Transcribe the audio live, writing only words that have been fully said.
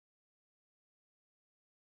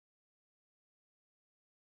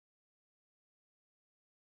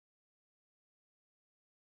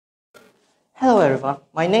Hello everyone,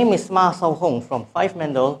 my name is MAH SAU from 5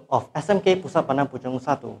 Mendel of SMK Pusat Pandang Puchong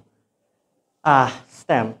 1.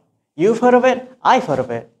 STEM. You've heard of it, I've heard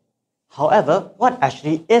of it. However, what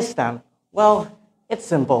actually is STEM? Well, it's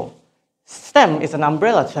simple. STEM is an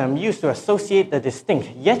umbrella term used to associate the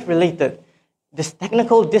distinct yet related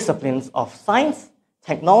technical disciplines of science,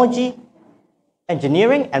 technology,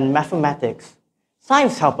 engineering, and mathematics.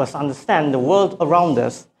 Science helps us understand the world around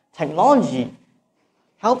us. Technology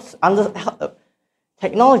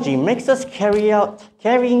makes us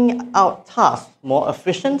carrying out tasks more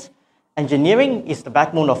efficient. Engineering is the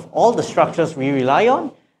backbone of all the structures we rely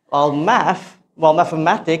on, while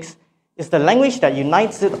mathematics is the language that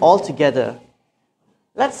unites it all together.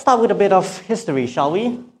 Let's start with a bit of history, shall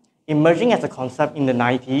we? Emerging as a concept in the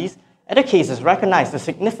 90s, educators recognized the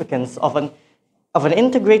significance of an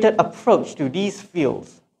integrated approach to these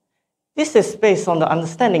fields. This is based on the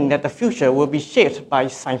understanding that the future will be shaped by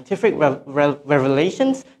scientific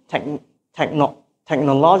revelations,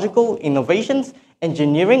 technological innovations,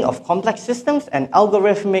 engineering of complex systems, and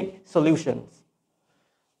algorithmic solutions.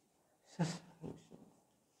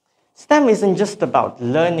 STEM isn't just about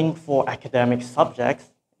learning for academic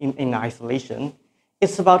subjects in isolation.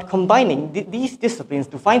 It's about combining these disciplines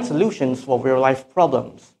to find solutions for real-life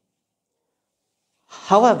problems.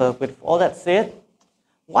 However, with all that said,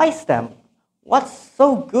 why STEM? What's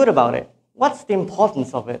so good about it? What's the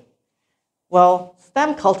importance of it? Well,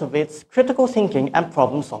 STEM cultivates critical thinking and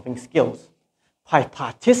problem-solving skills. By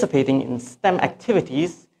participating in STEM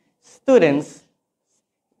activities, students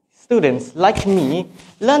like me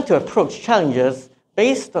learn to approach challenges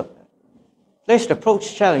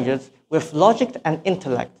with logic and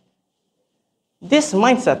intellect. This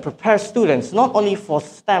mindset prepares students not only for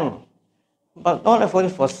STEM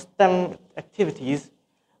activities,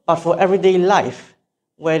 but for everyday life,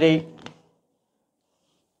 where they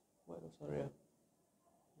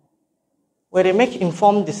make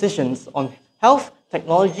informed decisions on health,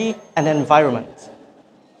 technology, and environment.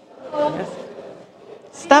 Yes.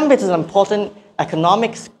 STEM is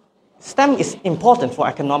important for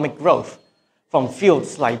economic growth, from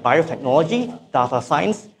fields like biotechnology, data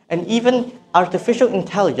science, and even artificial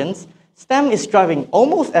intelligence. STEM is driving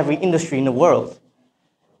almost every industry in the world.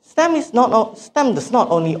 STEM does not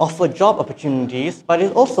only offer job opportunities, but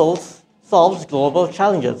it also solves global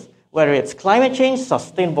challenges, whether it's climate change,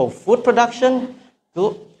 sustainable food production,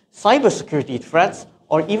 cybersecurity threats,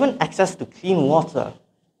 or even access to clean water.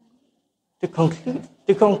 To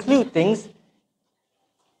conclude things,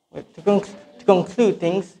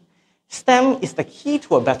 STEM is the key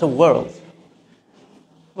to a better world.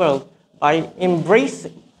 By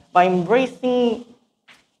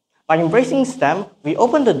embracing STEM, we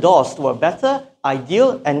open the doors to a better,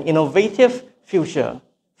 ideal, and innovative future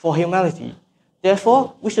for humanity.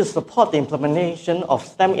 Therefore, we should support the implementation of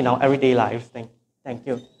STEM in our everyday lives. Thank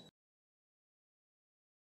you.